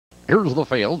Here's the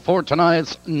field for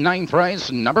tonight's ninth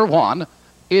race. Number 1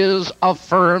 is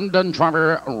Affirmed and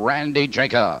driver Randy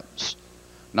Jacobs.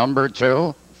 Number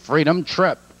 2, Freedom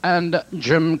Trip and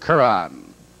Jim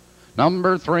Curran.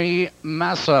 Number 3,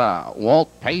 MASA, Walt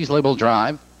Paisley will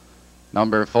drive.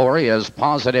 Number 4 is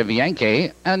Positive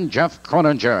Yankee and Jeff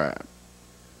Croninger.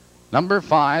 Number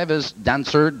 5 is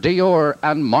Dancer Dior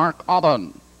and Mark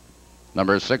Aubin.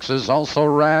 Number 6 is Also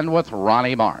Ran with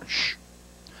Ronnie Marsh.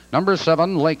 Number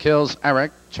 7, Lake Hills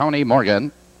Eric, Tony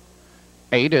Morgan.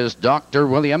 8 is Dr.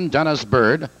 William Dennis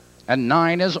Bird. And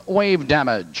 9 is Wave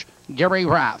Damage. Gary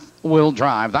Rath will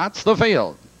drive. That's the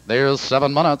field. There's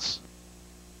 7 minutes.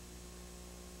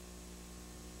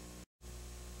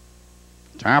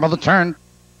 Top of the turn.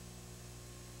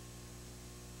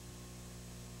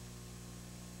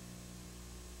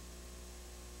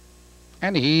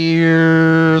 And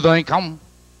here they come.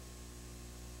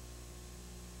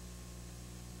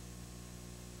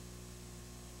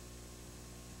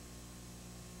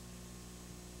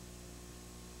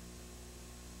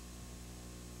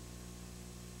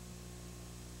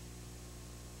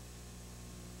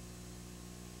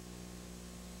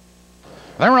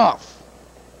 They're off.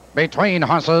 Between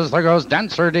horses, there goes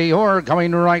Dancer Dior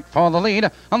going right for the lead.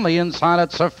 On the inside,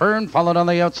 it's Affirmed, followed on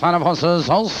the outside of horses.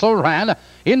 Also Ran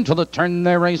into the turn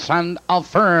they race, and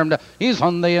Affirmed. He's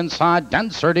on the inside.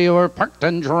 Dancer Dior parked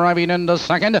and driving into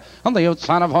second. On the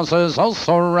outside of horses,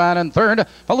 Also Ran in third.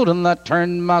 Followed in that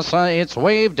turn, MASA. It's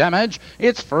Wave Damage.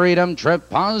 It's Freedom Trip,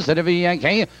 Positive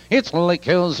Yankee. It's Lake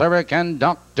Hills Eric and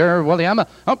Dr. William.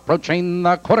 Approaching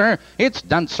the quarter, it's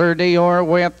Dancer Dior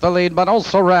with the lead, but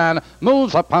Also Ran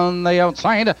moves upon the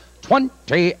outside.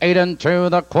 28 and 2,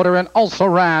 the quarter, and Also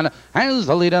Ran has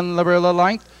the lead in the rear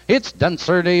length. It's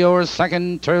Dancer Dior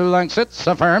second, 2 lengths. It's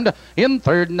Affirmed in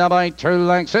third now by 2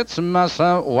 lengths. It's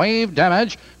MASA, Wave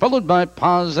Damage, followed by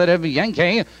Positive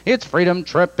Yankee. It's Freedom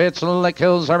Trip. It's Lake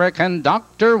Hills Eric and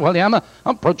Dr. William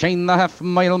approaching the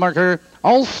half-mile marker.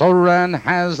 Also Ran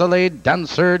has the lead.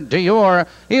 Dancer Dior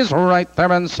is right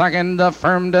there in second.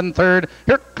 Affirmed in third.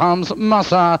 Here comes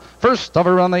MASA, first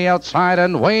over on the outside,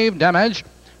 and Wave Damage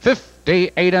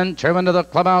 58 and 2 into the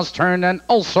clubhouse turn, and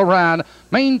Also Ran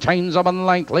maintains a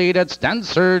 1-length lead. It's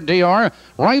Dancer Dior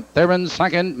right there in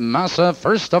second. MASA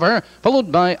first over,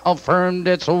 followed by Affirmed.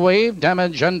 It's Wave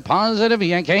Damage and Positive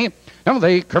Yankee. Now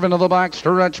they curve into the back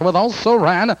stretch with Also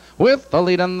Ran with the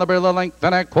lead in the rear length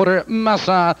and a quarter.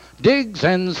 MASA digs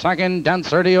in second.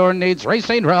 Dancer Dior needs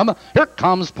racing room. Here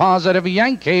comes Positive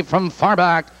Yankee from far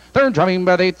back. They're driving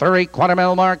by the 3/4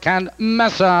 mile mark, and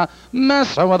MASA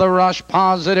with a rush.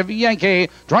 Positive Yankee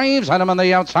drives at him on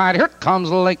the outside. Here comes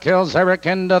Lake Hills Eric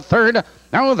into third.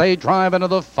 Now they drive into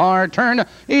the far turn.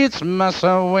 It's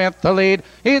MASA with the lead.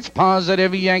 It's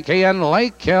Positive Yankee and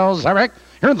Lake Hills Eric.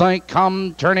 Here they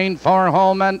come, turning for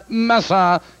home, and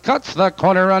MASA cuts the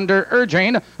corner under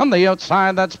urging. On the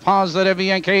outside, that's Positive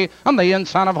Yankee. On the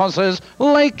inside of horses,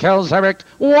 Lake Hills Eric.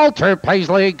 Walter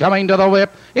Paisley coming to the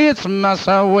whip. It's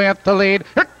MASA with the lead.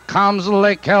 Here comes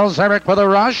Lake Hills Eric with a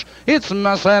rush. It's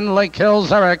MASA and Lake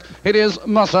Hills Eric. It is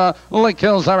MASA, Lake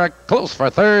Hills Eric, close for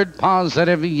third.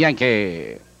 Positive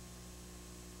Yankee.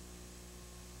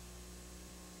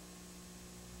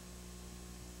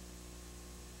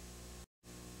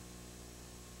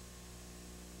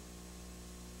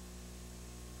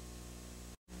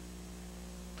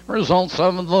 Results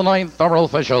of the 9th are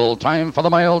official. Time for the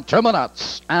mile, 2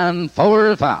 minutes and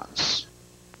 4 thoughts.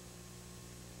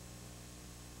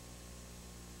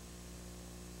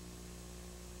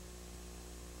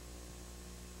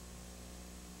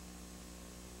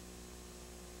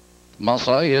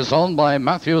 MASA is owned by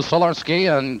Matthew Solarski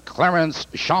and Clarence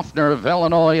Schaffner of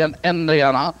Illinois and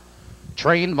Indiana.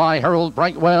 Trained by Harold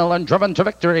Brightwell and driven to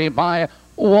victory by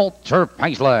Walter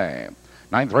Paisley.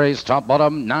 9th race, top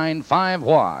bottom,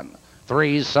 951.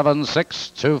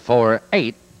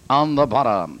 376-248 on the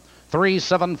bottom.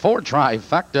 374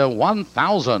 trifecta,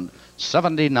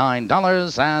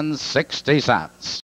 $1,079.60.